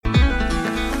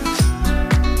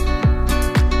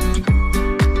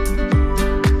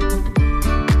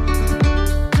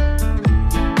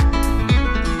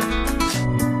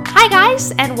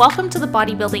and welcome to the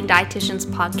Bodybuilding Dietitians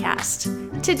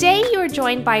Podcast. Today you are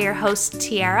joined by your host,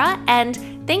 Tiara, and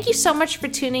thank you so much for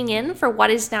tuning in for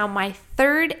what is now my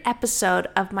third episode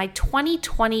of my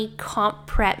 2020 Comp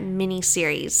Prep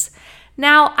Miniseries.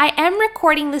 Now, I am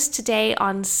recording this today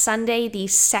on Sunday, the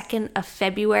 2nd of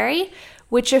February,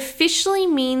 which officially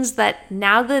means that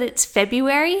now that it's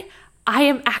February, I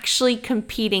am actually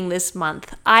competing this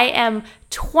month. I am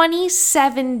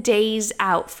 27 days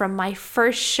out from my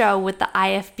first show with the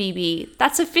IFBB.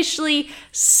 That's officially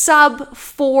sub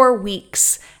 4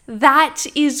 weeks. That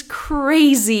is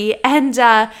crazy. And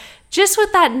just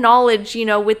with that knowledge,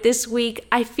 with this week,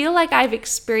 I feel like I've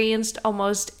experienced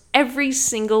almost every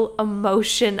single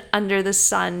emotion under the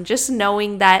sun, just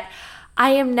knowing that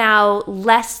I am now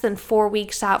less than 4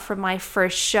 weeks out from my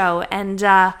first show. And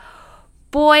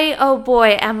boy, oh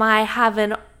boy, am I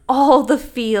having all the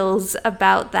feels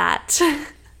about that.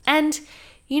 And,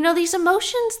 these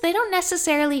emotions, they don't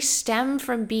necessarily stem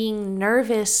from being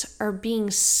nervous or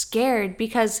being scared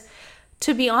because,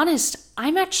 to be honest,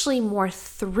 I'm actually more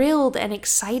thrilled and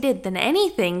excited than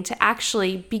anything to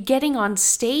actually be getting on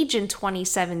stage in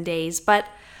 27 days. But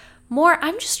more,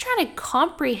 I'm just trying to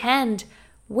comprehend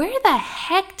where the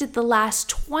heck did the last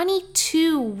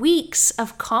 22 weeks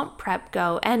of comp prep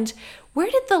go? And where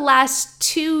did the last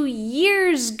 2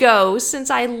 years go since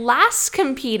I last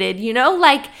competed?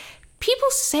 People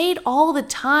say it all the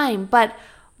time, but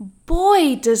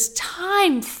boy, does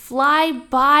time fly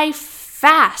by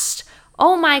fast.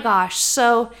 Oh my gosh.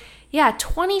 So yeah,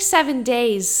 27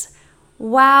 days.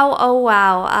 Wow, oh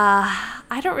wow.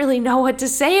 I don't really know what to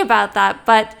say about that,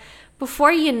 but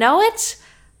before you know it,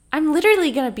 I'm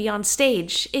literally going to be on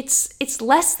stage. It's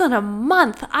less than a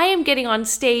month. I am getting on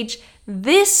stage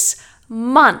this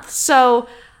month. So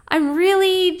I'm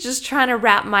really just trying to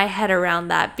wrap my head around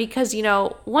that because,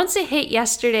 once it hit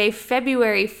yesterday,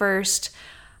 February 1st,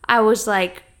 I was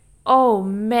like, oh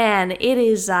man,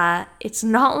 it's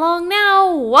not long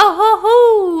now.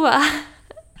 Whoa-ho-ho.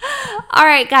 All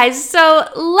right, guys, so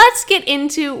let's get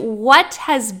into what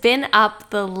has been up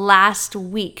the last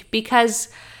week because,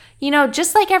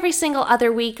 just like every single other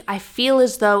week, I feel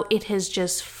as though it has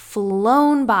just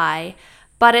flown by.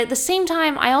 But at the same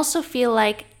time, I also feel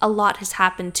like a lot has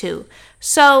happened too.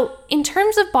 So in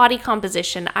terms of body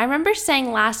composition, I remember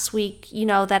saying last week,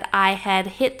 that I had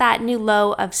hit that new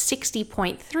low of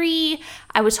 60.3.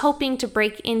 I was hoping to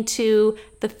break into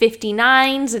the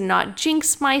 59s and not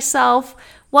jinx myself.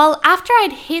 Well, after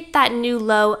I'd hit that new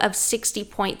low of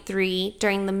 60.3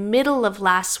 during the middle of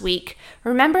last week,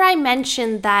 remember I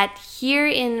mentioned that here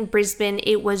in Brisbane,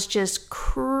 it was just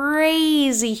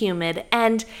crazy humid.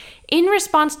 And in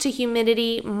response to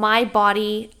humidity, my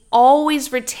body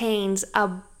always retains a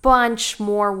bunch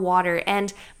more water,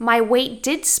 and my weight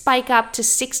did spike up to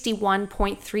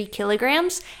 61.3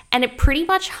 kilograms, and it pretty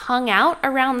much hung out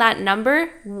around that number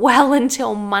well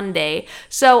until Monday.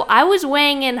 So I was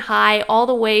weighing in high all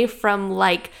the way from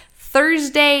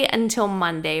Thursday until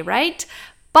Monday, right?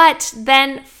 But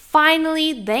then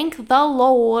finally, thank the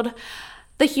Lord,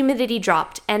 the humidity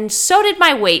dropped, and so did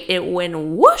my weight. It went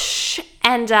whoosh,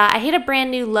 and I hit a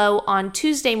brand new low on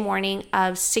Tuesday morning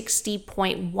of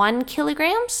 60.1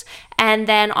 kilograms, and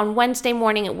then on Wednesday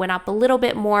morning it went up a little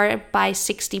bit more by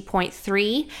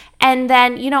 60.3, and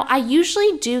then, I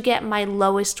usually do get my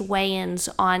lowest weigh-ins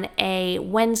on a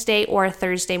Wednesday or a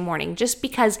Thursday morning, just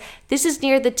because this is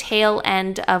near the tail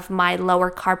end of my lower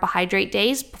carbohydrate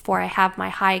days before I have my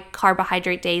high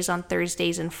carbohydrate days on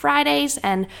Thursdays and Fridays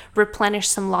and replenish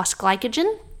some lost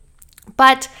glycogen.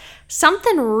 But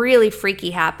something really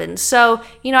freaky happened. So,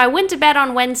 I went to bed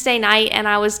on Wednesday night and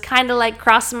I was kind of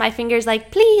crossing my fingers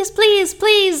please, please,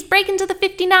 please break into the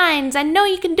 59s. I know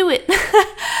you can do it.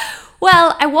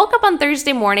 Well, I woke up on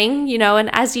Thursday morning,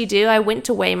 and as you do, I went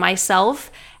to weigh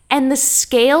myself and the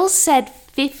scale said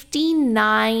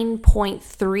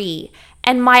 59.3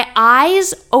 and my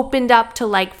eyes opened up to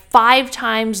 5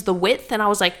 times the width and I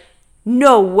was like,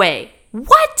 no way.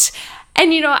 What?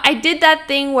 And I did that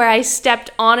thing where I stepped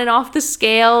on and off the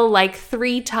scale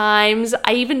 3 times.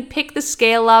 I even picked the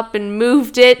scale up and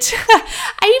moved it.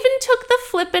 I even took the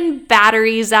flippin'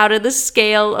 batteries out of the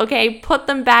scale, okay, put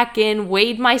them back in,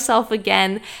 weighed myself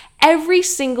again. Every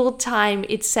single time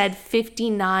it said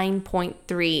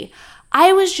 59.3.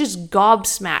 I was just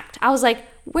gobsmacked. I was like,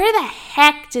 where the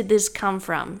heck did this come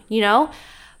from,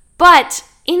 But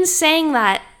in saying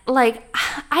that, I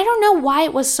don't know why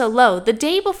it was so low. The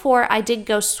day before I did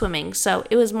go swimming, so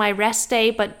it was my rest day,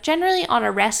 but generally on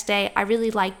a rest day, I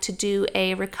really like to do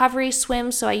a recovery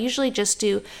swim. So I usually just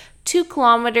do 2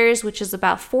 kilometers, which is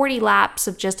about 40 laps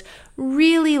of just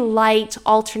really light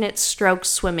alternate stroke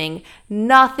swimming.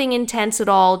 Nothing intense at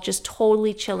all, just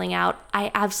totally chilling out.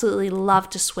 I absolutely love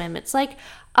to swim. It's like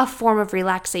a form of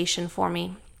relaxation for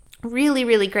me. Really,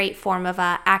 really great form of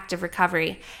active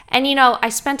recovery. And I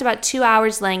spent about 2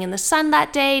 hours laying in the sun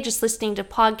that day, just listening to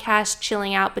podcasts,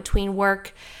 chilling out between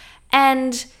work.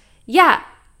 And yeah,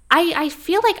 I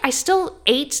feel like I still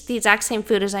ate the exact same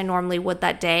food as I normally would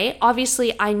that day.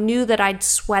 Obviously, I knew that I'd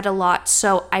sweat a lot,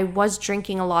 so I was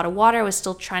drinking a lot of water. I was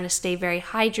still trying to stay very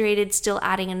hydrated, still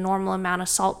adding a normal amount of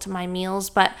salt to my meals,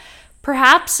 but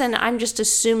perhaps, and I'm just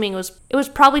assuming it was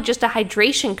probably just a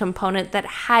hydration component that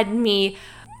had me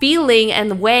feeling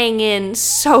and weighing in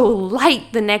so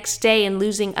light the next day and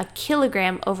losing a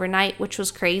kilogram overnight, which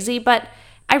was crazy. But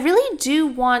I really do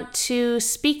want to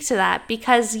speak to that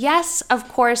because yes, of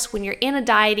course, when you're in a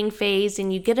dieting phase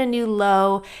and you get a new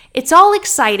low, it's all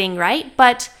exciting, right?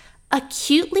 But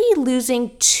acutely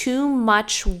losing too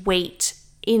much weight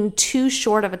in too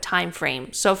short of a time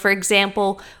frame. So for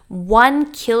example,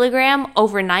 1 kilogram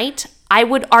overnight, I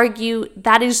would argue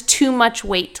that is too much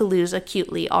weight to lose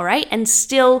acutely, all right? And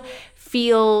still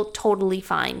feel totally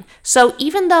fine. So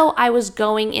even though I was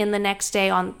going in the next day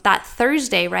on that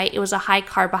Thursday, right? It was a high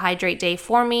carbohydrate day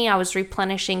for me. I was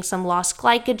replenishing some lost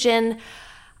glycogen.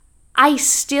 I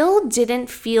still didn't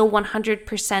feel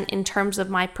 100% in terms of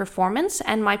my performance,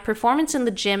 and my performance in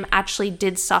the gym actually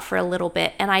did suffer a little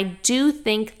bit. And I do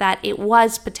think that it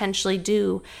was potentially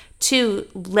due to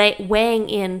weighing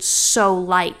in so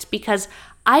light because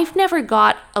I've never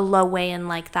got a low weigh-in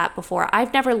like that before.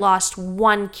 I've never lost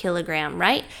 1 kilogram,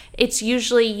 right? It's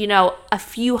usually, a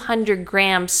few hundred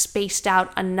grams spaced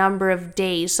out a number of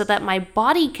days so that my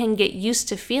body can get used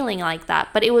to feeling like that.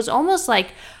 But it was almost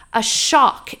like a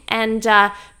shock. And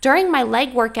during my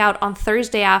leg workout on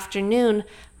Thursday afternoon,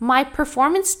 my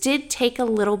performance did take a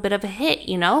little bit of a hit,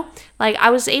 Like I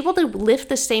was able to lift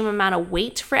the same amount of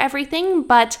weight for everything,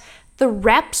 but the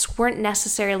reps weren't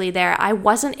necessarily there. I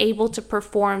wasn't able to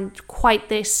perform quite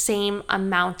the same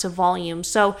amount of volume.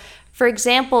 So for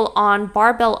example, on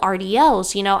barbell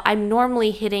RDLs, I'm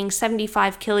normally hitting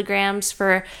 75 kilograms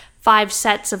for 5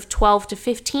 sets of 12 to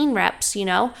 15 reps,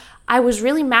 I was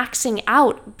really maxing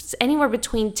out anywhere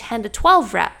between 10 to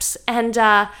 12 reps. And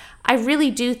I really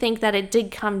do think that it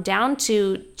did come down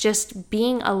to just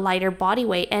being a lighter body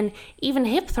weight and even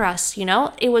hip thrusts,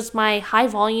 It was my high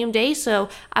volume day, so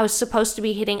I was supposed to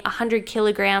be hitting 100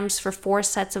 kilograms for 4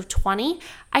 sets of 20.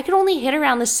 I could only hit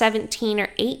around the 17 or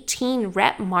 18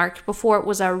 rep mark before it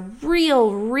was a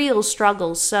real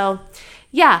struggle. So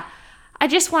yeah, I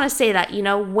just want to say that,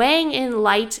 weighing in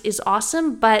light is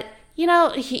awesome, but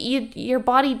your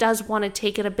body does want to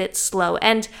take it a bit slow.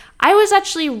 And I was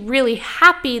actually really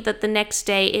happy that the next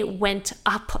day it went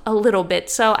up a little bit.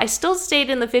 So I still stayed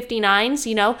in the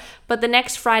 59s, but the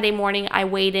next Friday morning I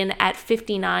weighed in at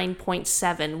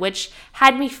 59.7, which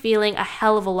had me feeling a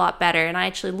hell of a lot better. And I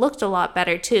actually looked a lot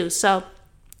better too. So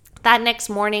that next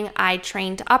morning, I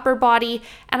trained upper body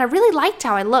and I really liked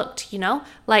how I looked,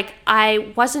 Like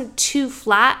I wasn't too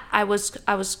flat. I was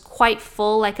quite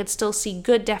full. I could still see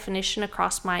good definition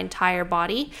across my entire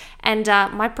body. And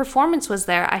my performance was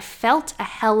there. I felt a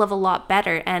hell of a lot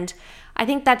better. And I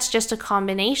think that's just a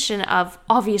combination of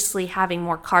obviously having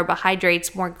more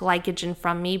carbohydrates, more glycogen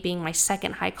from me being my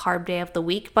second high carb day of the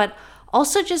week, but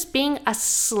also just being a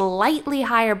slightly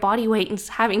higher body weight and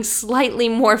having slightly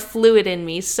more fluid in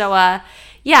me. So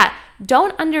yeah,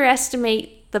 don't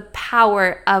underestimate the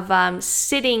power of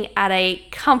sitting at a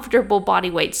comfortable body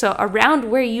weight. So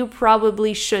around where you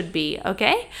probably should be,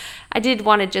 okay? I did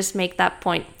want to just make that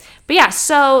point. But yeah,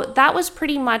 so that was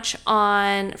pretty much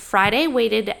on Friday,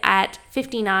 weighted at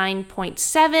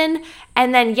 59.7.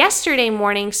 And then yesterday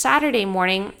morning, Saturday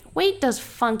morning, weight does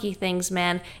funky things,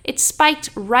 man. It spiked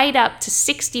right up to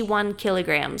 61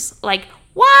 kilograms. Like,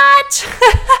 what?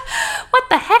 What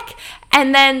the heck?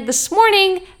 And then this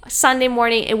morning, Sunday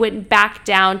morning, it went back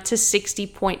down to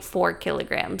 60.4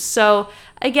 kilograms. So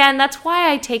again, that's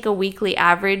why I take a weekly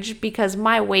average, because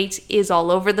my weight is all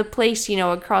over the place,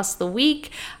 across the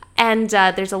week. And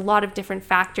there's a lot of different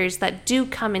factors that do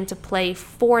come into play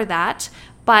for that.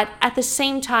 But at the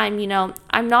same time,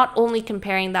 I'm not only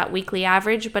comparing that weekly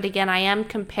average, but again, I am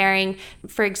comparing,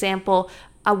 for example,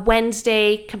 a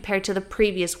Wednesday compared to the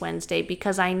previous Wednesday,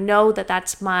 because I know that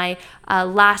that's my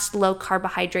last low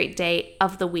carbohydrate day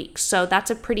of the week. So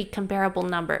that's a pretty comparable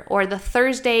number. Or the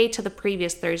Thursday to the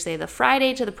previous Thursday, the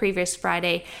Friday to the previous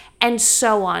Friday, and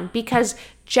so on. Because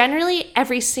generally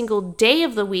every single day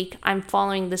of the week, I'm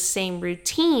following the same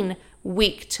routine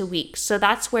week to week. So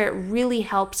that's where it really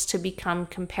helps to become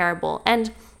comparable.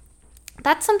 And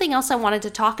that's something else I wanted to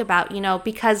talk about,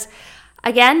 because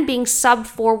again, being sub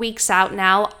 4 weeks out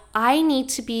now, I need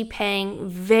to be paying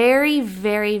very,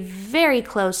 very, very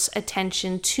close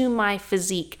attention to my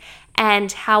physique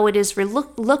and how it is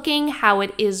looking, how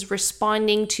it is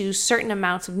responding to certain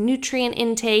amounts of nutrient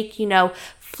intake,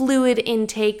 fluid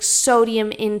intake,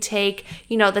 sodium intake,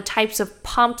 the types of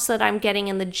pumps that I'm getting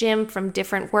in the gym from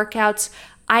different workouts.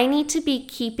 I need to be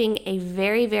keeping a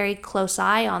very, very close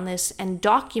eye on this and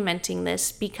documenting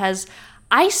this, because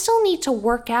I still need to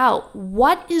work out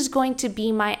what is going to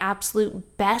be my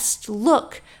absolute best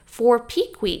look for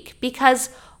peak week. Because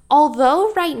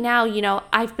although right now,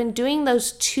 I've been doing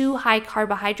those 2 high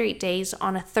carbohydrate days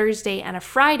on a Thursday and a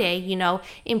Friday,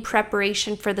 in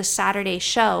preparation for the Saturday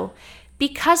show,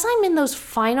 because I'm in those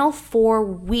final 4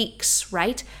 weeks,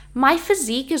 right? My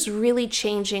physique is really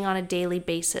changing on a daily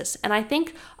basis. And I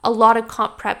think a lot of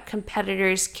comp prep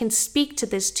competitors can speak to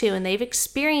this too, and they've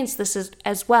experienced this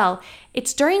as well.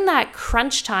 It's during that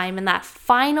crunch time and that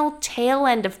final tail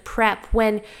end of prep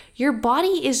when your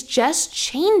body is just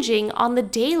changing on the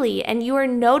daily, and you are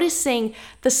noticing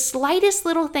the slightest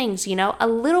little things, a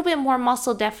little bit more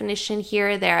muscle definition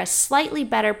here or there, a slightly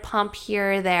better pump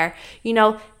here or there,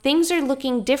 things are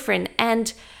looking different.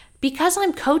 And because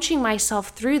I'm coaching myself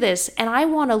through this and I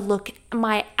want to look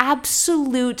my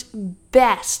absolute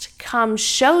best come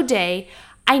show day,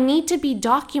 I need to be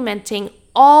documenting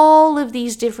all of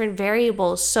these different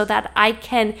variables so that I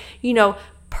can,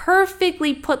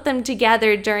 perfectly put them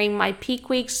together during my peak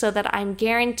weeks so that I'm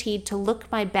guaranteed to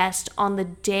look my best on the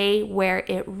day where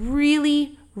it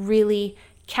really, really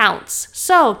counts.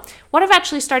 So what I've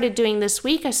actually started doing this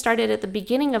week, I started at the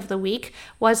beginning of the week,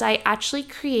 was I actually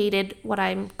created what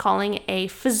I'm calling a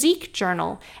physique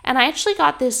journal. And I actually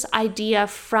got this idea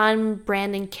from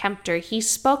Brandon Kempter. He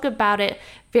spoke about it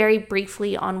very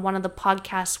briefly on one of the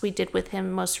podcasts we did with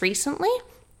him most recently.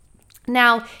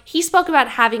 Now, he spoke about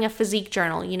having a physique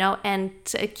journal, and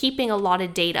keeping a lot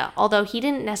of data, although he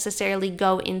didn't necessarily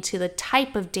go into the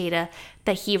type of data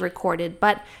that he recorded.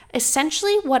 But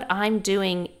essentially what I'm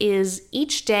doing is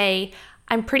each day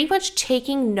I'm pretty much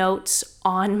taking notes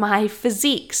on my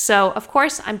physique. So of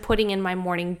course I'm putting in my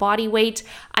morning body weight.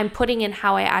 I'm putting in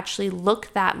how I actually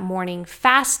look that morning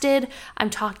fasted. I'm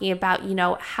talking about,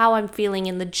 how I'm feeling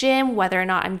in the gym, whether or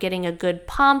not I'm getting a good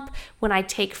pump. When I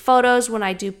take photos, when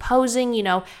I do posing,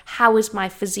 how is my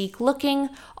physique looking?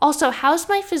 Also, how's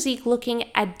my physique looking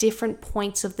at different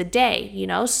points of the day,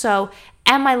 So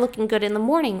am I looking good in the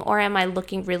morning, or am I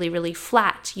looking really, really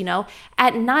flat?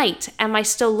 At night, am I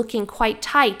still looking quite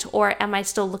tight, or am I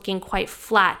still looking quite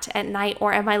flat at night,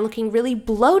 or am I looking really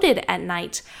bloated at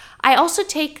night? I also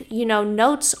take,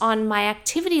 notes on my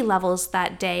activity levels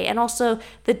that day, and also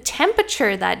the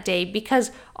temperature that day,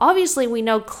 because obviously we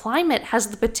know climate has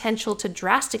the potential to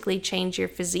drastically change your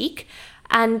physique.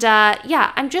 And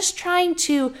I'm just trying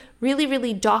to really,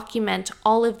 really document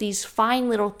all of these fine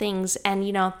little things. And,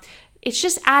 it's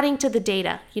just adding to the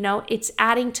data, it's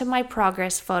adding to my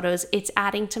progress photos, it's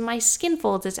adding to my skin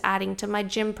folds, it's adding to my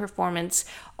gym performance.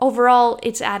 Overall,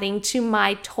 it's adding to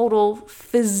my total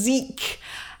physique.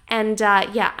 And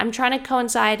I'm trying to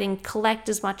coincide and collect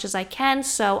as much as I can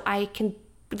so I can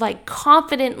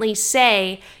confidently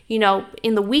say,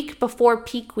 in the week before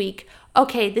peak week,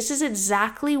 okay, this is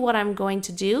exactly what I'm going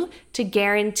to do to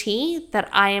guarantee that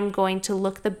I am going to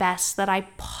look the best that I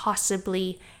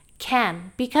possibly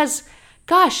can. Because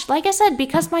gosh, like I said,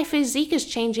 because my physique is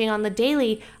changing on the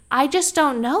daily, I just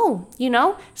don't know,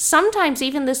 Sometimes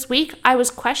even this week I was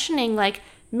questioning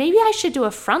maybe I should do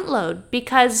a front load,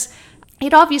 because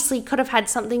it obviously could have had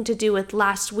something to do with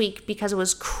last week because it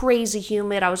was crazy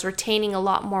humid. I was retaining a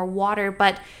lot more water,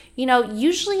 but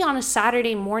usually on a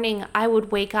Saturday morning, I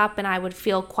would wake up and I would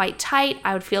feel quite tight.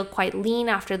 I would feel quite lean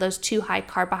after those 2 high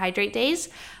carbohydrate days.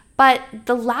 But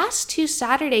the last 2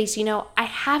 Saturdays, I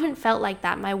haven't felt like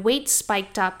that. My weight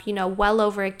spiked up, well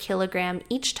over 1 kilogram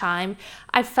each time.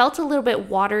 I felt a little bit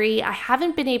watery. I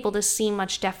haven't been able to see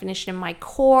much definition in my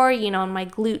core, in my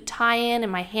glute tie-in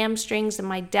and my hamstrings and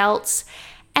my delts.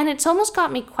 And it's almost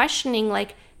got me questioning,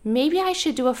 maybe I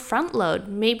should do a front load.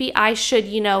 Maybe I should,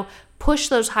 push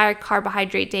those higher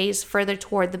carbohydrate days further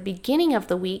toward the beginning of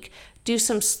the week, do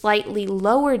some slightly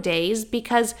lower days,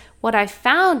 because what I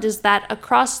found is that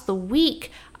across the week,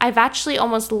 I've actually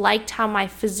almost liked how my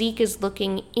physique is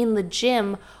looking in the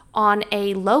gym on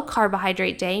a low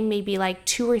carbohydrate day, maybe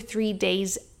 2 or 3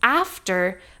 days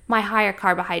after my higher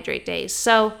carbohydrate days.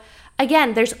 So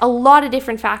again, there's a lot of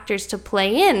different factors to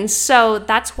play in. So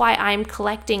that's why I'm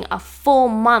collecting a full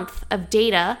month of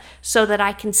data so that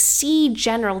I can see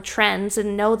general trends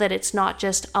and know that it's not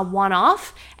just a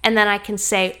one-off, And then I can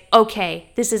say, okay,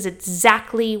 this is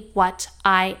exactly what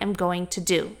I am going to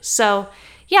do. So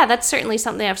yeah, that's certainly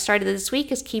something I've started this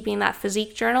week, is keeping that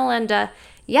physique journal. And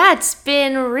yeah, it's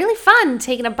been really fun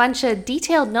taking a bunch of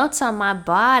detailed notes on my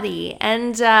body.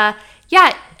 And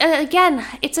again,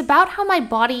 it's about how my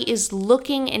body is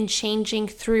looking and changing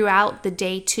throughout the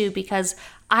day too, because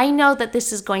I know that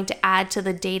this is going to add to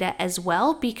the data as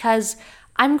well, because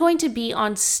I'm going to be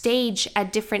on stage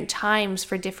at different times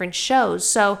for different shows.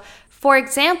 So for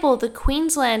example, the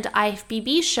Queensland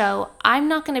IFBB show, I'm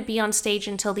not going to be on stage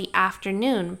until the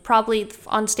afternoon, probably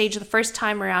on stage the first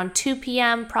time around 2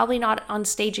 p.m., probably not on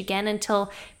stage again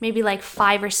until maybe like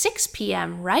 5 or 6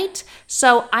 p.m., right?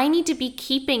 So I need to be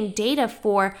keeping data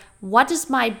for what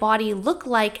does my body look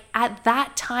like at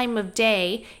that time of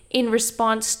day in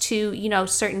response to,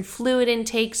 certain fluid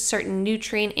intake, certain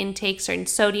nutrient intake, certain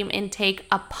sodium intake,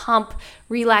 a pump,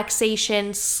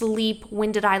 relaxation, sleep,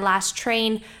 when did I last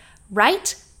train,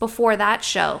 right before that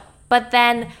show. But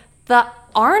then the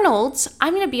Arnold's,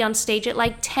 I'm going to be on stage at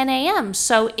like 10 a.m.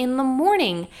 So in the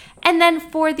morning. And then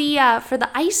for the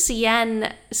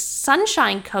ICN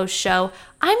Sunshine Coast show,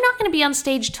 I'm not going to be on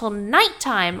stage till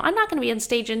nighttime. I'm not going to be on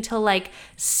stage until like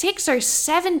 6 or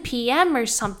 7 p.m. or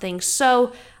something.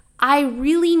 So I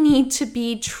really need to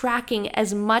be tracking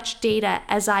as much data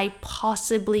as I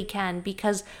possibly can,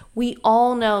 because we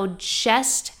all know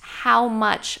just how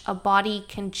much a body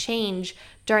can change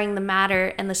during the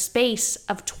matter and the space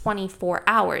of 24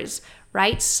 hours,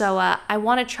 right? So I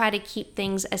want to try to keep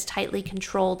things as tightly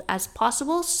controlled as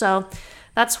possible. So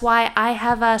that's why I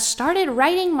have started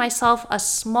writing myself a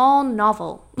small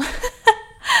novel.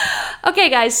 Okay,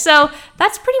 guys, so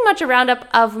that's pretty much a roundup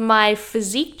of my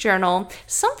physique journal.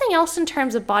 Something else in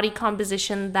terms of body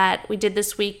composition that we did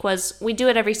this week was, we do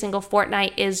it every single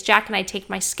fortnight, is Jack and I take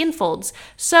my skin folds.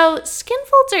 So skin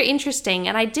folds are interesting,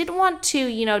 and I did want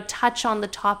to, touch on the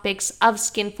topics of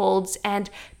skin folds and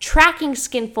tracking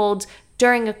skin folds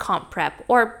during a comp prep,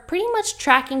 or pretty much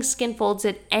tracking skin folds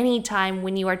at any time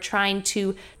when you are trying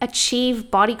to achieve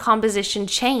body composition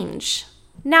change.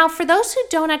 Now, for those who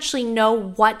don't actually know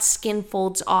what skin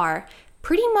folds are,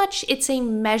 pretty much it's a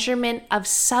measurement of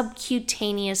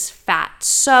subcutaneous fat.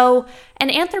 So an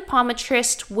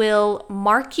anthropometrist will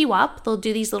mark you up. They'll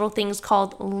do these little things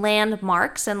called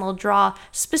landmarks, and they'll draw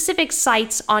specific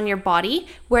sites on your body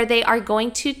where they are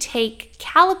going to take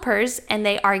calipers and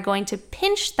they are going to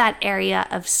pinch that area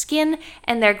of skin,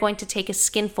 and they're going to take a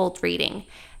skin fold reading.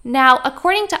 Now,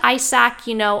 according to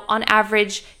ISAC, on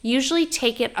average, usually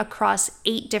take it across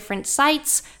 8 different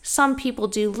sites. Some people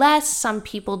do less, some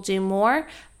people do more,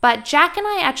 but Jack and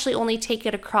I actually only take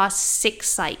it across 6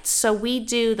 sites. So we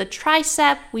do the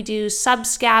tricep, we do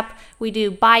subscap, we do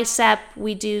bicep,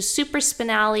 we do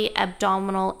supraspinally,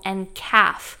 abdominal, and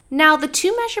calf. Now, the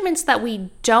 2 measurements that we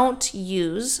don't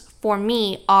use for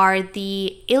me are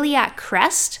the iliac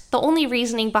crest. The only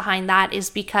reasoning behind that is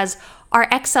because our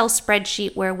Excel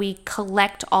spreadsheet where we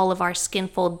collect all of our skin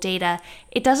fold data,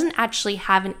 it doesn't actually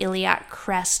have an iliac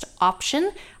crest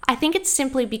option. I think it's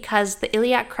simply because the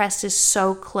iliac crest is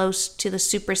so close to the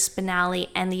supraspinally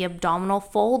and the abdominal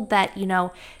fold that,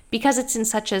 because it's in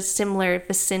such a similar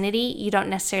vicinity, you don't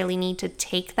necessarily need to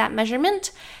take that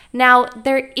measurement. Now,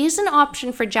 there is an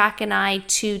option for Jack and I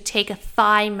to take a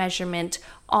thigh measurement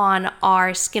on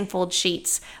our skin fold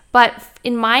sheets. But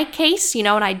in my case, and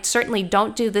I certainly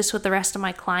don't do this with the rest of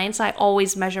my clients, I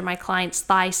always measure my client's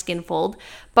thigh skin fold.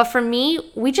 But for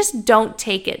me, we just don't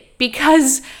take it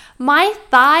because my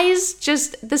thighs,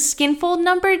 the skin fold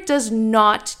number does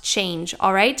not change,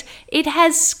 all right? It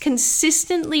has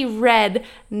consistently read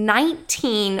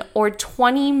 19 or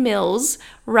 20 mils,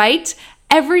 right?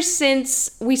 Ever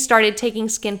since we started taking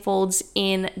skin folds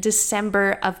in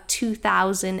December of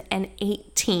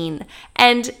 2018.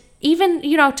 And even,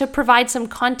 to provide some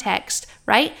context,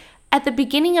 right? At the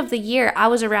beginning of the year, I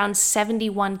was around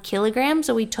 71 kilograms,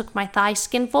 so we took my thigh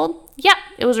skin fold. Yeah,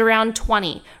 it was around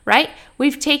 20, right?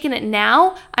 We've taken it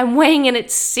now. I'm weighing in at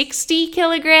 60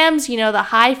 kilograms, the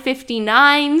high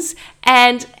 59s,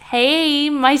 and hey,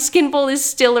 my skin fold is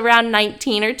still around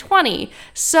 19 or 20.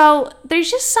 So there's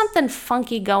just something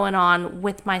funky going on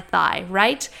with my thigh,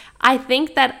 right? I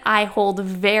think that I hold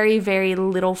very, very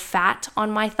little fat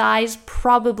on my thighs,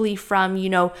 probably from,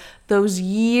 those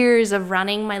years of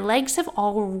running. My legs have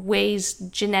always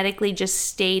genetically just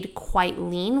stayed quite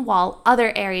lean, while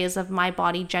other areas of my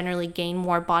body generally gain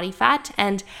more body fat.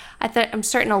 And I'm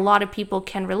certain a lot of people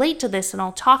can relate to this, and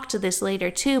I'll talk to this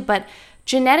later too, but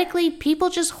genetically, people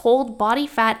just hold body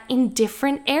fat in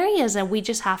different areas and we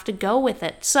just have to go with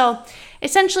it. So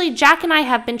essentially, Jack and I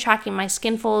have been tracking my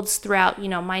skin folds throughout,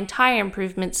 my entire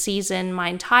improvement season, my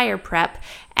entire prep.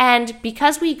 And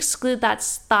because we exclude that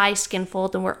thigh skin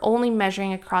fold and we're only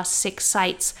measuring across 6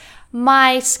 sites,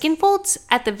 my skin folds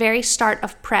at the very start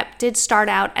of prep did start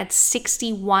out at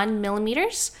 61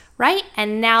 millimeters, right?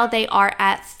 And now they are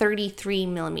at 33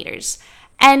 millimeters.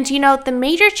 And the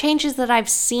major changes that I've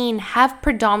seen have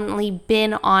predominantly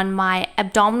been on my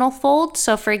abdominal fold.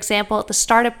 So for example, at the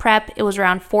start of prep, it was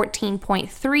around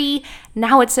 14.3.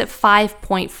 Now it's at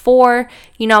 5.4.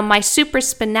 My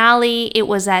supraspinale, it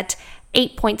was at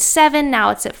 8.7.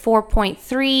 Now it's at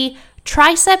 4.3.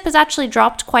 Tricep has actually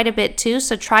dropped quite a bit too.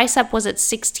 So tricep was at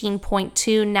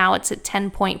 16.2. Now it's at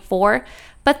 10.4.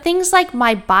 But things like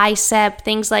my bicep,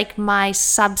 things like my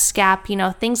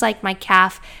subscap, things like my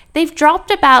calf, they've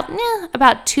dropped about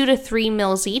 2 to 3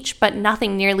 mils each, but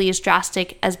nothing nearly as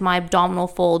drastic as my abdominal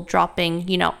fold dropping,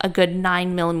 a good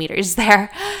 9 millimeters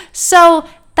there. So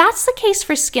that's the case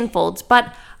for skin folds.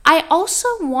 But I also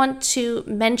want to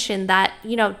mention that,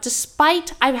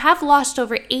 despite I have lost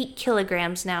over 8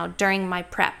 kilograms now during my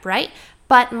prep, right?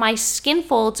 But my skin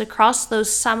folds across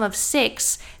those sum of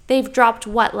 6, they've dropped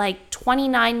like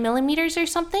 29 millimeters or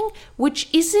something, which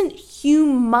isn't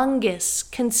humongous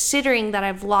considering that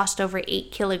I've lost over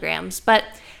 8 kilograms. But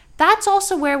that's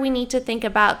also where we need to think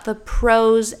about the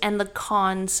pros and the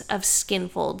cons of skin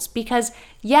folds, because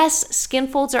yes, skin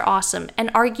folds are awesome,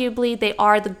 and arguably they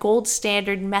are the gold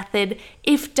standard method,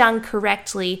 if done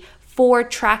correctly, for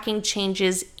tracking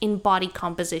changes in body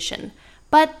composition.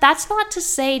 But that's not to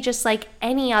say, just like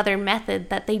any other method,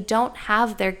 that they don't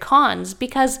have their cons,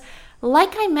 because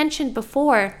like I mentioned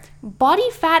before,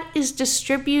 body fat is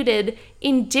distributed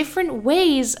in different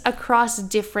ways across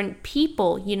different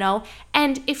people,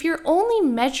 and if you're only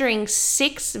measuring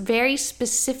 6 very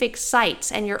specific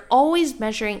sites and you're always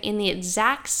measuring in the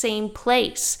exact same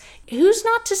place, who's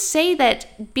not to say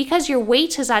that because your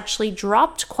weight has actually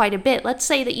dropped quite a bit, let's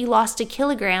say that you lost 1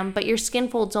 kilogram, but your skin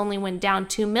folds only went down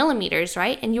 2 millimeters,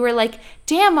 right? And you were like,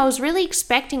 damn, I was really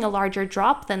expecting a larger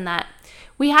drop than that.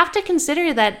 We have to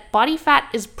consider that body fat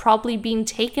is probably being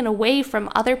taken away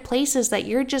from other places that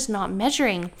you're just not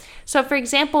measuring. So for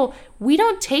example, we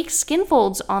don't take skin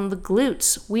folds on the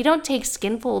glutes. We don't take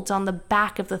skin folds on the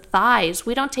back of the thighs.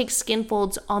 We don't take skin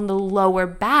folds on the lower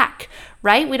back,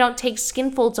 right? We don't take skin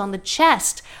folds on the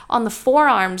chest, on the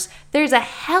forearms. There's a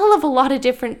hell of a lot of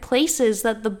different places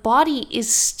that the body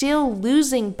is still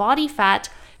losing body fat,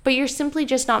 but you're simply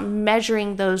just not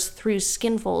measuring those through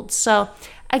skin folds. So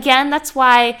again, that's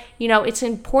why, it's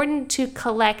important to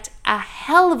collect a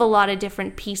hell of a lot of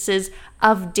different pieces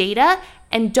of data,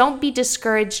 and don't be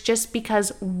discouraged just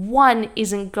because one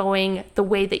isn't going the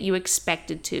way that you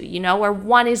expected to, or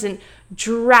one isn't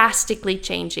drastically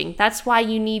changing. That's why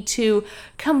you need to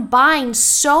combine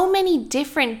so many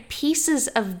different pieces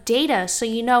of data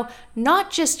so not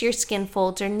just your skin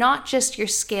folds, or not just your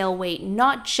scale weight,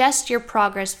 not just your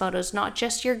progress photos, not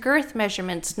just your girth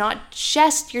measurements, not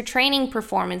just your training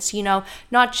performance,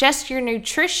 not just your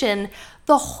nutrition,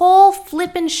 the whole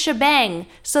flippin' shebang,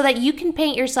 so that you can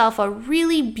paint yourself a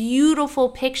really beautiful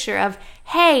picture of,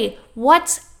 hey,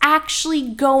 what's actually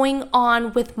going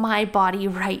on with my body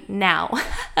right now.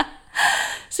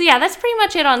 So yeah, that's pretty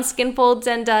much it on skin folds,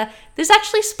 and this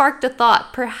actually sparked a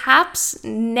thought. Perhaps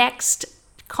next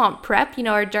comp prep,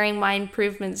 or during my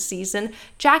improvement season,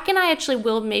 Jack and I actually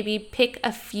will maybe pick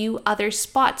a few other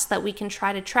spots that we can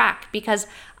try to track, because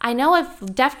I know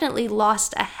I've definitely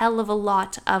lost a hell of a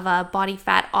lot of body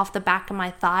fat off the back of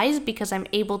my thighs, because I'm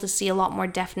able to see a lot more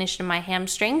definition in my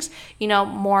hamstrings,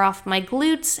 more off my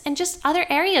glutes, and just other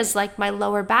areas like my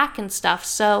lower back and stuff.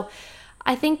 So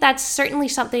I think that's certainly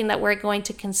something that we're going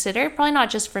to consider, probably not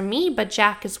just for me, but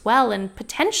Jack as well, and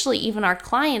potentially even our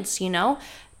clients,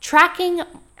 tracking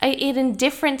it in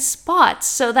different spots,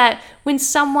 so that when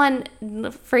someone,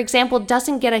 for example,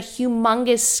 doesn't get a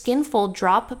humongous skin fold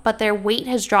drop, but their weight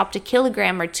has dropped 1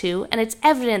 kilogram or 2, and it's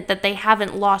evident that they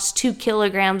haven't lost 2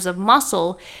 kilograms of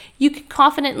muscle, you can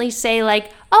confidently say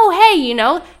like, oh,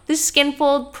 hey, this skin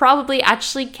fold probably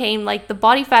actually came, like the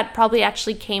body fat probably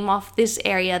actually came off this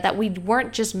area that we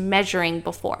weren't just measuring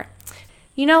before.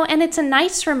 And it's a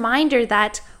nice reminder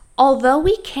that although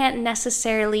we can't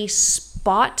necessarily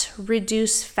spot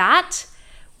reduce fat,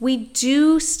 we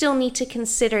do still need to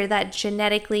consider that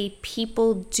genetically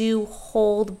people do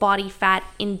hold body fat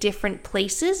in different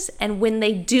places, and when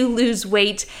they do lose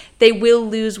weight, they will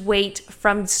lose weight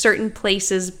from certain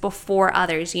places before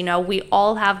others. We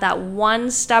all have that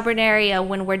one stubborn area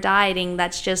when we're dieting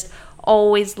that's just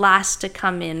always last to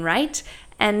come in, right?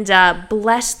 And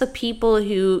bless the people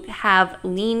who have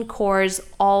lean cores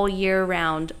all year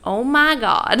round. Oh my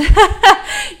God,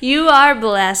 you are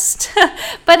blessed.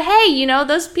 But hey,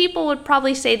 those people would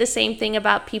probably say the same thing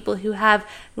about people who have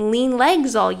lean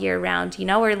legs all year round,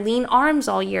 or lean arms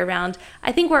all year round.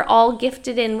 I think we're all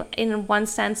gifted in one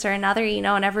sense or another,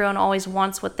 and everyone always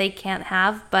wants what they can't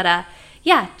have. But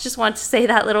just want to say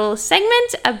that little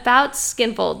segment about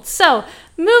Skinfold. So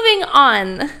moving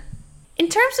on. In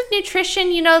terms of nutrition,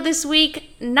 this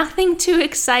week, nothing too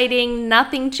exciting,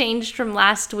 nothing changed from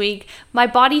last week. My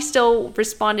body still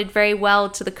responded very well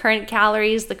to the current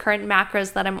calories, the current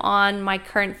macros that I'm on, my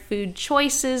current food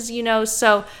choices,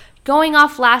 so going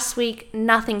off last week,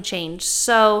 nothing changed.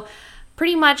 So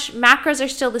pretty much macros are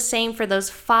still the same for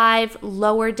those 5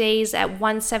 lower days at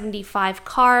 175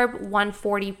 carb,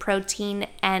 140 protein,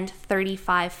 and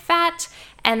 35 fat.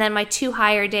 And then my 2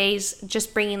 higher days,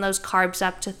 just bringing those carbs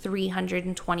up to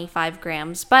 325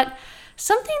 grams. But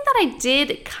something that I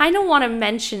did kind of want to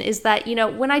mention is that,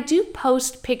 when I do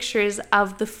post pictures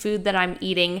of the food that I'm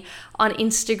eating on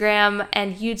Instagram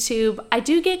and YouTube, I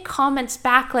do get comments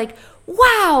back like,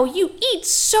 wow, you eat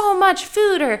so much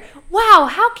food, or wow,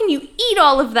 how can you eat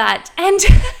all of that? And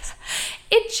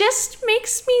it just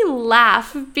makes me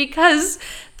laugh because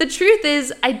the truth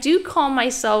is I do call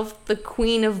myself the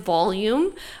queen of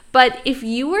volume, but if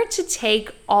you were to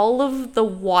take all of the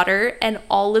water and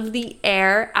all of the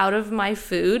air out of my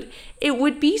food, it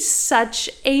would be such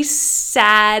a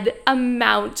sad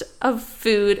amount of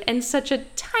food and such a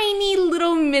tiny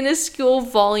little minuscule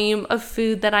volume of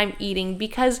food that I'm eating,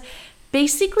 because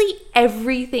basically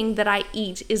everything that I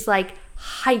eat is like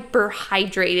hyper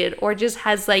hydrated or just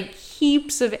has like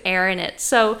heaps of air in it.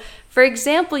 So for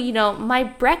example, my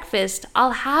breakfast,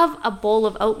 I'll have a bowl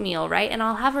of oatmeal, right? And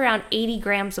I'll have around 80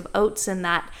 grams of oats in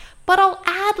that, but I'll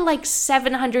add like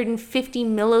 750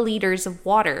 milliliters of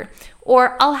water,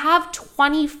 or I'll have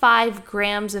 25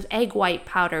 grams of egg white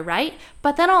powder, right?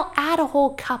 But then I'll add a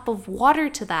whole cup of water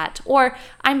to that. Or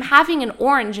I'm having an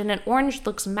orange and an orange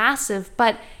looks massive,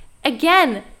 but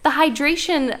again, the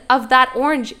hydration of that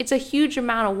orange, it's a huge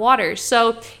amount of water.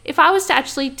 So if I was to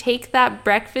actually take that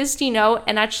breakfast,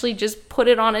 and actually just put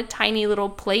it on a tiny little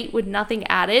plate with nothing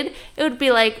added, it would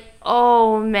be like,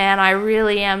 oh man, I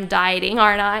really am dieting,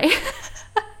 aren't I?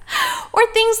 Or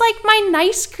things like my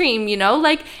nice cream,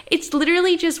 like it's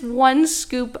literally just 1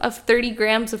 scoop of 30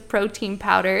 grams of protein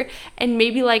powder and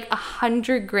maybe like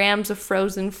 100 grams of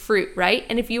frozen fruit, right?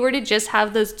 And if you were to just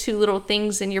have those 2 little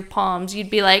things in your palms, you'd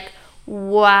be like,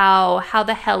 wow, how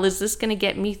the hell is this going to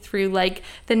get me through like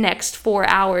the next 4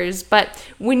 hours? But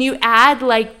when you add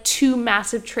like 2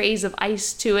 massive trays of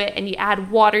ice to it and you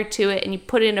add water to it and you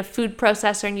put it in a food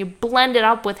processor and you blend it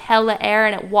up with hella air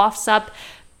and it wafts up,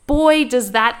 boy,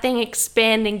 does that thing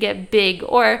expand and get big.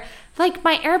 Or like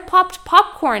my air popped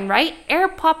popcorn, right? Air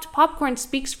popped popcorn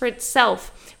speaks for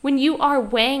itself. When you are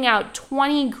weighing out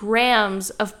 20 grams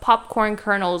of popcorn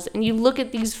kernels and you look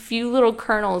at these few little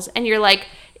kernels and you're like,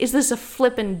 is this a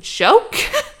flippin' joke?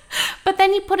 But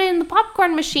then you put it in the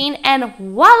popcorn machine and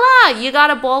voila, you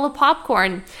got a bowl of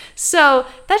popcorn. So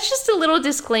that's just a little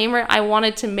disclaimer I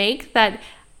wanted to make, that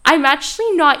I'm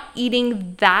actually not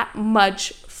eating that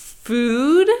much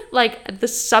food, like the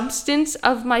substance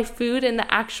of my food and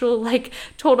the actual like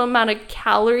total amount of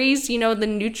calories, the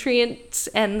nutrients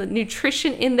and the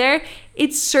nutrition in there,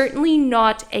 it's certainly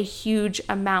not a huge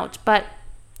amount, but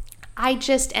I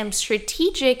just am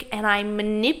strategic and I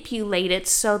manipulate it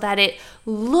so that it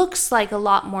looks like a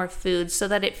lot more food, so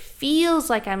that it feels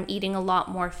like I'm eating a lot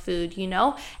more food,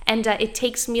 and it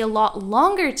takes me a lot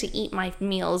longer to eat my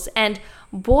meals. And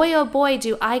boy, oh boy,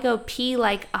 do I go pee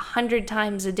like 100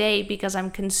 times a day because I'm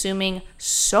consuming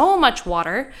so much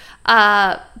water.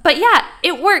 But yeah,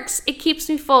 it works. It keeps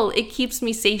me full. It keeps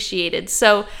me satiated.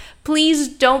 So please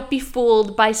don't be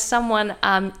fooled by someone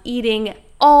eating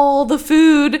all the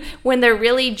food when they're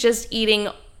really just eating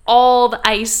all the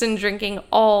ice and drinking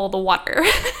all the water.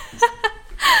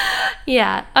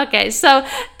 Yeah, okay, so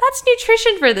that's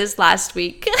nutrition for this last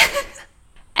week.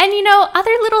 And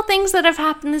other little things that have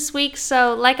happened this week.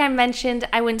 So like I mentioned,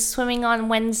 I went swimming on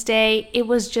Wednesday. It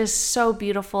was just so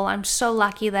beautiful. I'm so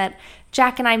lucky that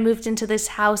Jack and I moved into this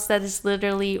house that is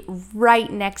literally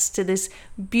right next to this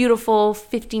beautiful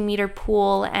 50-meter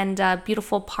pool and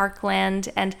beautiful parkland.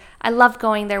 And I love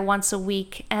going there once a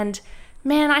week. And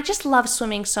man, I just love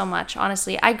swimming so much,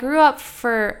 honestly. I grew up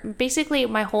for basically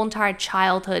my whole entire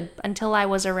childhood until I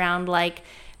was around like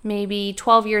maybe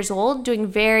 12 years old, doing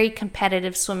very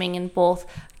competitive swimming in both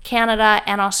Canada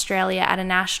and Australia at a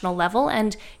national level.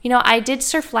 And, I did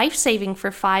surf lifesaving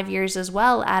for 5 years as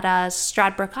well at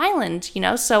Stradbroke Island,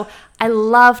 so I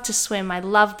love to swim. I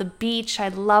love the beach. I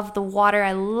love the water.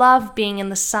 I love being in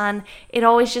the sun. It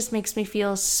always just makes me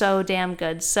feel so damn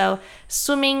good. So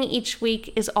swimming each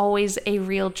week is always a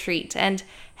real treat. And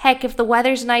heck, if the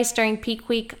weather's nice during peak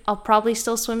week, I'll probably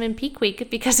still swim in peak week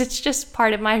because it's just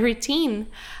part of my routine.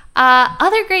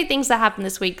 Other great things that happened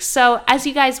this week. So as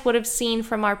you guys would have seen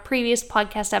from our previous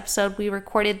podcast episode, we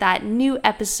recorded that new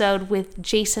episode with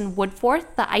Jason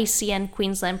Woodforth, the ICN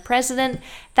Queensland president.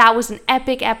 That was an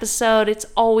epic episode. It's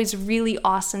always really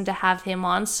awesome to have him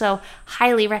on. So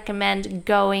highly recommend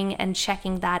going and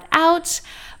checking that out.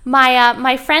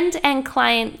 My friend and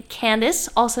client Candice,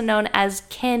 also known as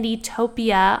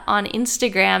Candytopia on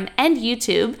Instagram and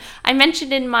YouTube, I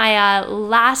mentioned in my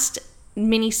last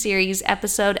miniseries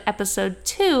episode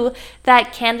 2,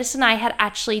 that Candice and I had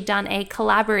actually done a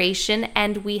collaboration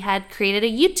and we had created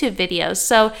a YouTube video.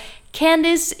 So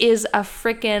Candice is a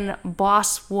freaking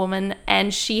boss woman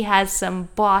and she has some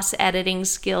boss editing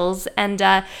skills, and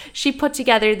she put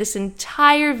together this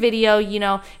entire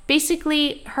video,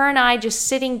 basically her and I just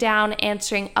sitting down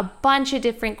answering a bunch of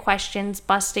different questions,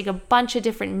 busting a bunch of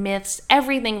different myths,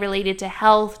 everything related to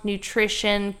health,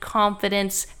 nutrition,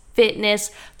 confidence,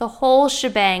 fitness, the whole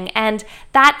shebang. And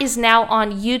that is now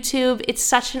on YouTube. It's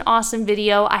such an awesome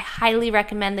video. I highly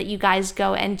recommend that you guys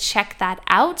go and check that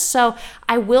out. So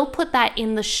I will put that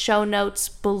in the show notes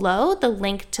below, the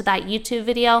link to that YouTube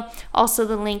video, also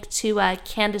the link to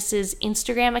Candice's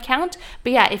Instagram account.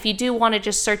 But yeah, if you do want to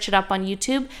just search it up on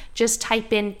YouTube, just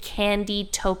type in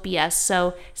Candytopia.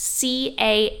 So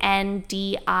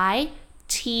Canditopia.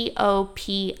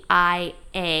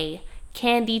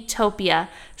 Candytopia.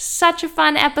 Such a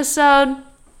fun episode.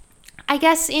 I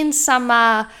guess in some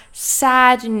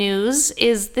sad news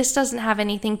is this doesn't have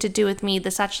anything to do with me.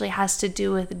 This actually has to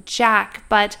do with Jack,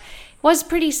 but it was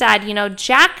pretty sad.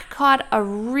 Jack caught a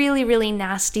really, really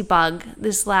nasty bug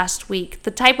this last week.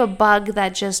 The type of bug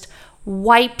that just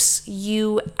wipes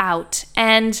you out.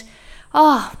 And,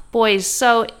 oh, boys,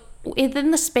 so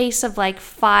within the space of like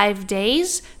 5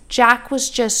 days, Jack was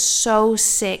just so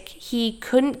sick. He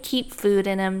couldn't keep food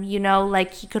in him,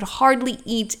 like he could hardly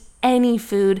eat any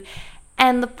food.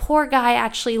 And the poor guy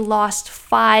actually lost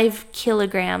 5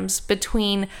 kilograms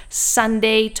between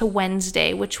Sunday to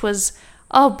Wednesday, which was,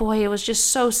 oh boy, it was just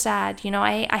so sad.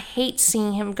 I hate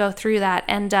seeing him go through that.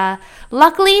 And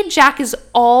luckily, Jack is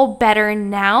all better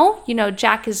now.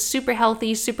 Jack is super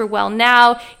healthy, super well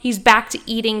now. He's back to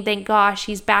eating, thank gosh.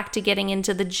 He's back to getting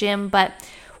into the gym. But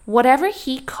whatever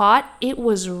he caught, it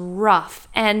was rough.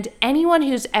 And anyone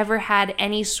who's ever had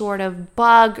any sort of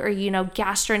bug or,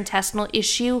 gastrointestinal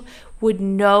issue would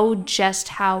know just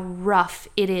how rough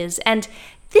it is. And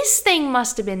this thing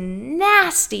must have been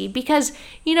nasty because,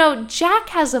 Jack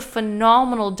has a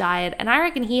phenomenal diet, and I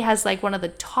reckon he has like one of the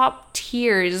top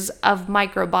tiers of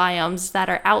microbiomes that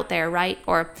are out there, right?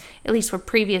 Or at least were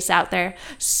previous out there,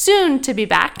 soon to be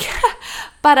back.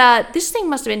 But this thing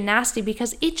must have been nasty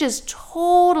because it just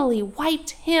totally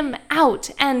wiped him out.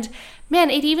 And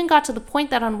man, it even got to the point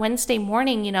that on Wednesday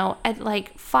morning, at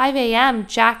like 5 a.m.,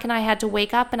 Jack and I had to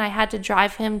wake up and I had to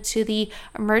drive him to the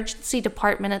emergency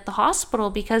department at the hospital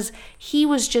because he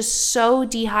was just so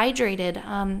dehydrated.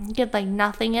 He had like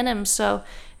nothing in him. So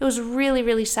it was really,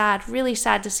 really sad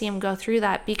to see him go through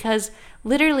that because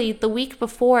literally the week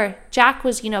before, Jack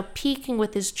was, peaking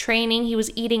with his training. He was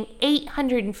eating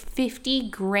 850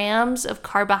 grams of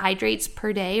carbohydrates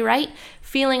per day, right?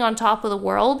 Feeling on top of the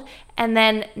world. And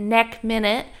then next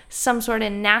minute, some sort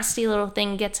of nasty little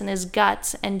thing gets in his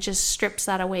guts and just strips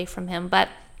that away from him. But,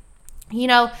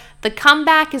 the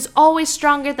comeback is always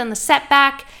stronger than the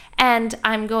setback. And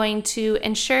I'm going to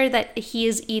ensure that he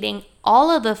is eating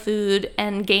all of the food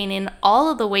and gaining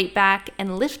all of the weight back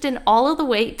and lifting all of the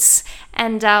weights.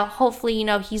 And hopefully,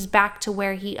 he's back to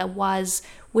where he was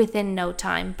within no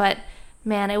time. But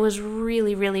man, it was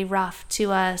really, really rough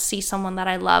to see someone that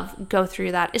I love go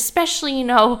through that. Especially,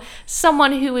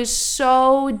 someone who is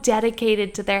so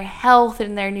dedicated to their health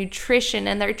and their nutrition,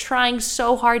 and they're trying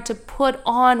so hard to put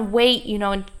on weight,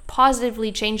 and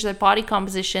positively change their body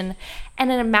composition. And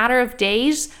in a matter of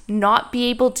days, not be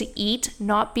able to eat,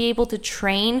 not be able to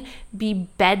train, be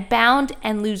bedbound,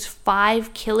 and lose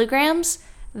 5 kilograms.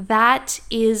 That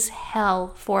is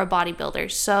hell for a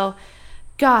bodybuilder. So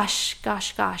gosh,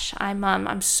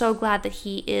 I'm so glad that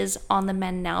he is on the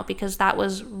mend now because that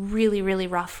was really, really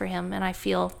rough for him. And I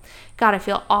feel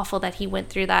awful that he went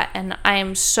through that. And I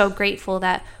am so grateful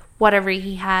that whatever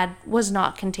he had was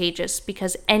not contagious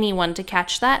because anyone to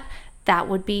catch that that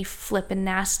would be flippin'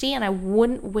 nasty, and I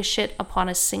wouldn't wish it upon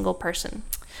a single person.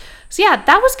 So yeah,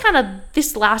 that was kind of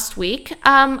this last week.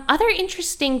 Other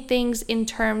interesting things in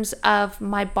terms of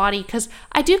my body, because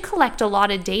I do collect a lot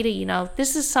of data,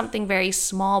 this is something very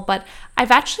small, but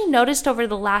I've actually noticed over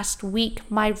the last week,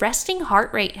 my resting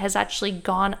heart rate has actually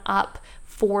gone up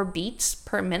 4 beats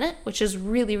per minute, which is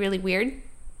really, really weird.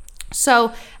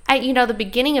 So at, the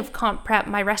beginning of comp prep,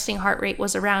 my resting heart rate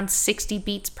was around 60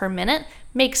 beats per minute.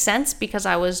 Makes sense because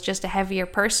I was just a heavier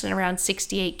person, around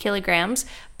 68 kilograms.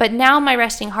 But now my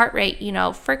resting heart rate,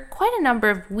 for quite a number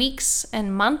of weeks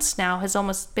and months now has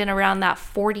almost been around that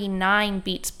 49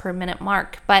 beats per minute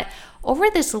mark. But over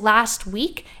this last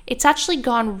week, it's actually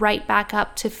gone right back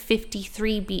up to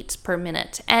 53 beats per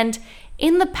minute. And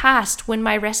in the past, when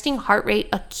my resting heart rate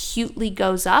acutely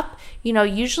goes up,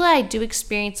 usually I do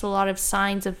experience a lot of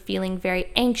signs of feeling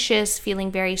very anxious, feeling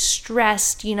very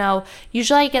stressed.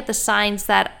 Usually I get the signs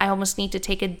that I almost need to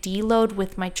take a deload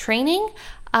with my training.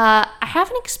 I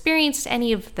haven't experienced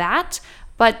any of that,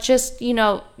 but just,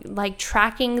 like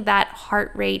tracking that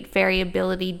heart rate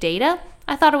variability data,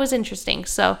 I thought it was interesting.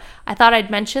 So I thought I'd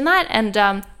mention that, and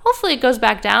hopefully it goes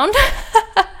back down.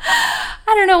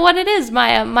 I don't know what it is.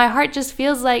 My heart just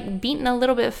feels like beating a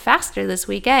little bit faster this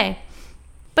week, eh?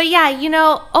 But yeah,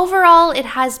 overall it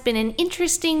has been an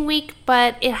interesting week,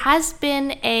 but it has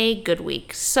been a good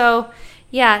week. So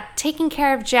yeah, taking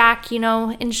care of Jack,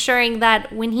 ensuring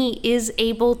that when he is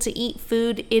able to eat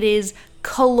food, it is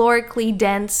calorically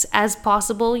dense as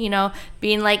possible,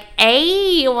 being like,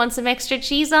 hey, you want some extra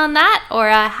cheese on that? Or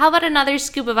how about another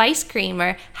scoop of ice cream?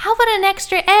 Or how about an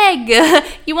extra egg?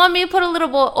 You want me to put a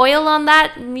little oil on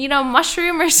that,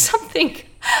 mushroom or something?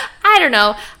 I don't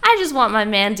know. I just want my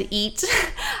man to eat.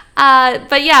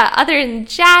 But yeah, other than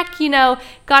Jack,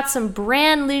 got some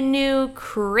brand new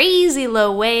crazy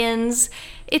low weigh-ins.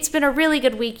 It's been a really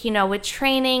good week, with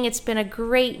training. It's been a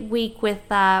great week with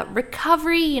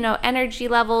recovery, energy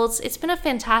levels. It's been a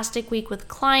fantastic week with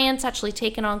clients, actually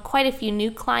taken on quite a few new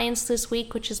clients this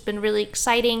week, which has been really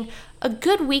exciting. A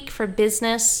good week for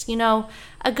business,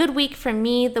 a good week for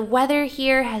me. The weather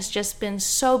here has just been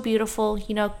so beautiful,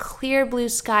 clear blue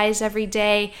skies every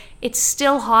day. It's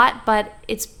still hot, but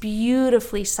it's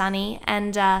beautifully sunny.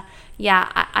 And yeah,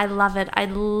 I love it. I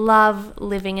love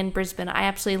living in Brisbane. I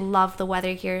absolutely love the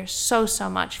weather here so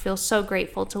much. Feel so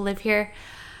grateful to live here.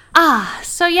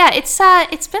 So yeah, it's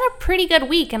been a pretty good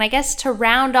week. And I guess to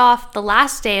round off the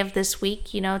last day of this week,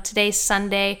 today's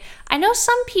Sunday. I know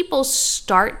some people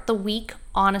start the week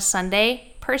on a Sunday.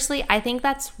 Personally, I think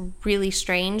that's really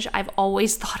strange. I've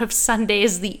always thought of Sunday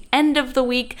as the end of the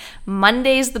week,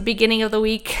 Monday is the beginning of the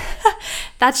week.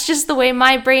 That's just the way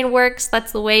my brain works.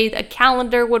 That's the way a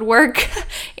calendar would work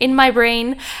in my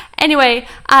brain. Anyway,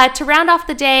 to round off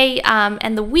the day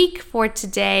and the week for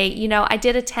today, I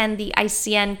did attend the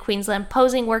ICN Queensland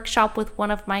Posing Workshop with one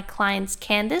of my clients,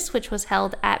 Candice, which was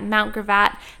held at Mount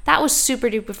Gravatt. That was super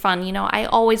duper fun. I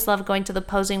always love going to the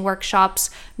posing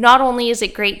workshops. Not only is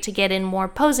it great to get in more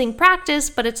posing practice,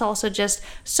 but it's also just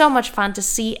so much fun to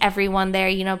see everyone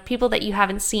there, people that you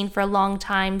haven't seen for a long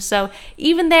time. So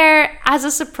even there, as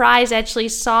a surprise, I actually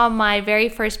saw my very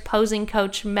first posing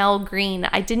coach, Mel Green.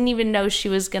 I didn't even know she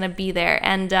was going to be there.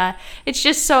 And it's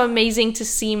just so amazing to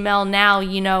see Mel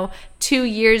now, 2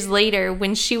 years later,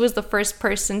 when she was the first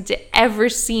person to ever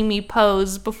see me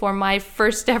pose before my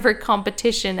first ever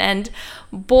competition. And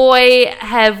boy,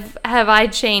 have I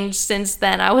changed since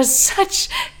then. I was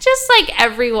just like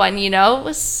everyone,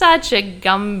 was such a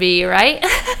Gumby, right?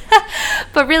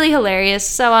 But really hilarious.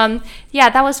 So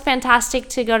yeah, that was fantastic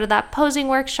to go to that posing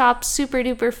workshop. Super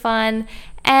duper fun.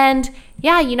 And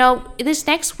yeah, this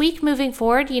next week moving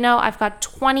forward, I've got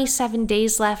 27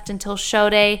 days left until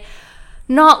show day.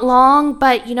 Not long,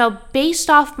 but based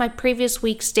off my previous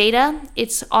week's data,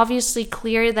 it's obviously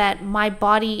clear that my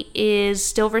body is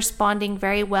still responding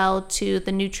very well to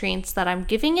the nutrients that I'm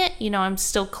giving it. I'm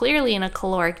still clearly in a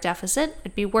caloric deficit.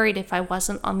 I'd be worried if I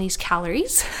wasn't on these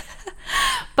calories.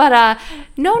 But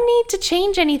no need to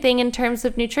change anything in terms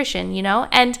of nutrition,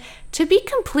 And to be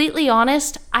completely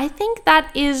honest, I think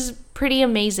that is pretty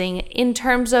amazing in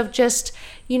terms of just,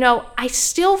 I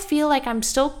still feel like I'm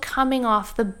still coming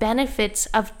off the benefits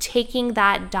of taking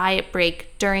that diet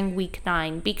break during week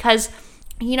 9 because,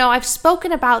 I've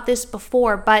spoken about this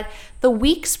before, but the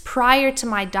weeks prior to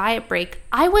my diet break,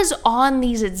 I was on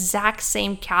these exact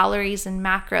same calories and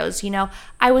macros.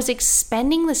 I was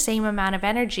expending the same amount of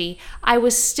energy. I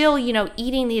was still,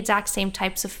 eating the exact same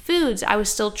types of foods. I was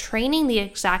still training the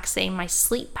exact same. My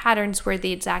sleep patterns were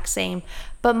the exact same.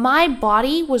 But my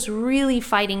body was really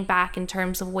fighting back in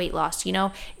terms of weight loss.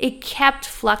 It kept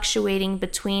fluctuating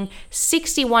between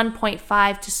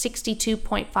 61.5 to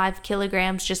 62.5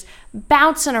 kilograms, just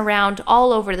bouncing around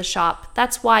all over the shop.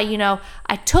 That's why,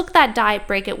 I took that diet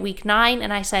break at week 9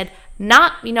 and I said,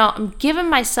 I'm giving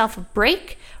myself a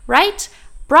break, right?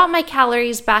 Brought my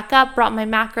calories back up, brought my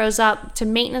macros up to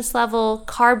maintenance level.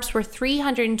 Carbs were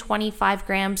 325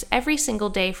 grams every single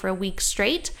day for a week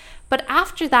straight. But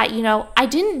after that, I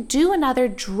didn't do another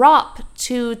drop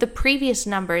to the previous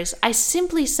numbers. I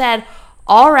simply said,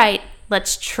 all right,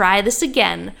 let's try this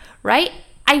again, right?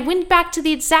 I went back to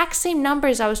the exact same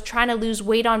numbers I was trying to lose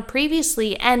weight on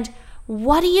previously. And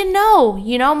what do you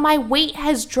know? My weight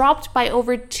has dropped by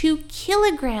over 2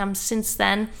 kilograms since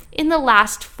then in the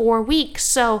last 4 weeks.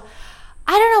 So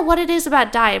I don't know what it is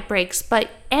about diet breaks, but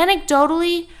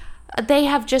anecdotally, they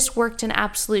have just worked an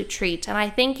absolute treat. And I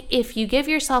think if you give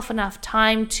yourself enough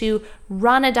time to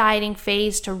run a dieting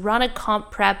phase, to run a comp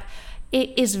prep,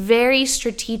 it is very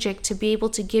strategic to be able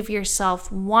to give yourself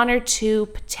 1 or 2,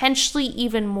 potentially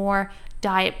even more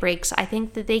diet breaks. I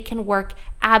think that they can work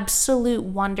absolute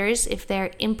wonders if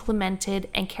they're implemented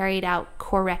and carried out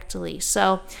correctly.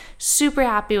 So super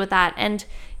happy with that. And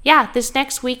yeah, this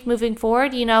next week moving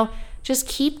forward, just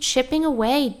keep chipping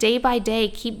away day by day,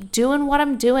 keep doing what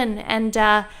I'm doing, and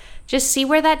just see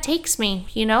where that takes me.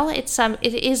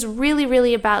 It is really,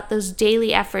 really about those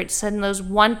daily efforts and those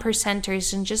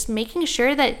 1%ers and just making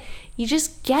sure that you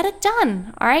just get it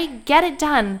done. All right, get it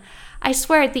done. I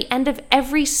swear at the end of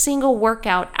every single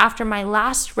workout after my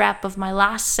last rep of my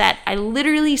last set, I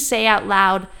literally say out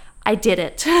loud, I did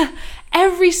it.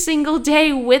 Every single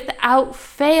day without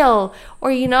fail. Or,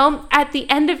 at the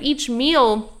end of each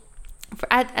meal,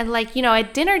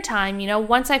 at dinner time,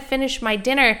 once I finish my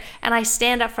dinner and I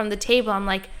stand up from the table, I'm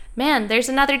like, man, there's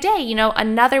another day,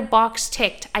 another box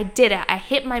ticked. I did it. I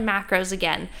hit my macros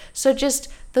again. So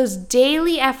just those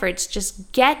daily efforts,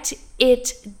 just get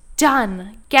it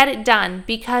done. Get it done.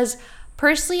 Because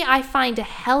personally, I find a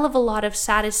hell of a lot of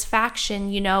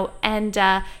satisfaction,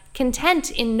 and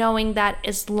content in knowing that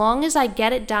as long as I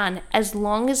get it done, as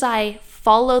long as I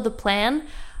follow the plan,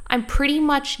 I'm pretty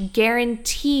much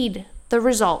guaranteed the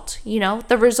result,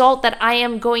 the result that I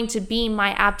am going to be my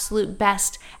absolute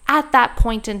best at that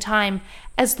point in time,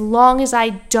 as long as I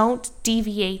don't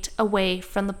deviate away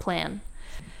from the plan.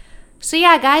 So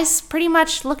yeah, guys, pretty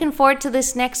much looking forward to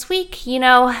this next week.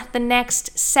 The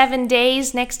next 7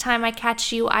 days, next time I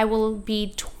catch you, I will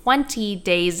be 20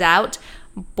 days out.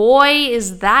 Boy,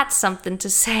 is that something to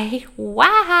say.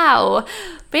 Wow.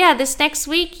 But yeah, this next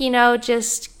week,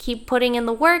 just keep putting in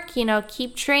the work,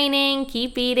 keep training,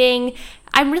 keep eating.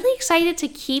 I'm really excited to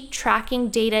keep tracking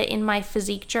data in my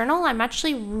physique journal. I'm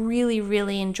actually really,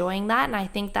 really enjoying that. And I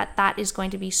think that that is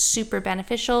going to be super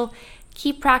beneficial.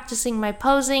 Keep practicing my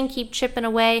posing, keep chipping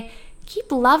away,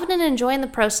 keep loving and enjoying the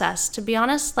process. To be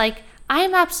honest, I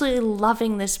am absolutely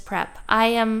loving this prep.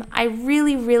 I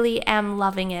really, really am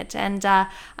loving it. And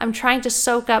I'm trying to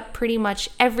soak up pretty much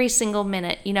every single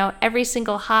minute, every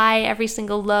single high, every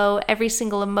single low, every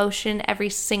single emotion, every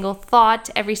single thought,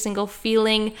 every single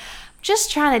feeling.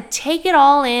 Just trying to take it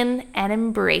all in and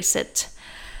embrace it.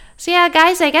 So yeah,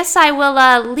 guys, I guess I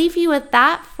will leave you with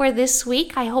that for this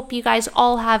week. I hope you guys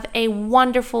all have a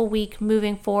wonderful week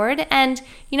moving forward. And,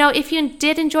 if you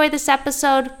did enjoy this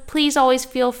episode, please always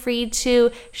feel free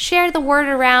to share the word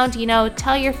around,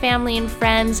 tell your family and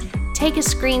friends, take a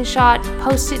screenshot,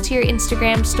 post it to your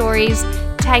Instagram stories,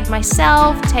 tag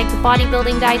myself, tag the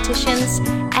bodybuilding dietitians,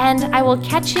 and I will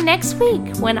catch you next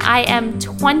week when I am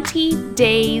 20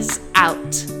 days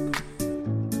out.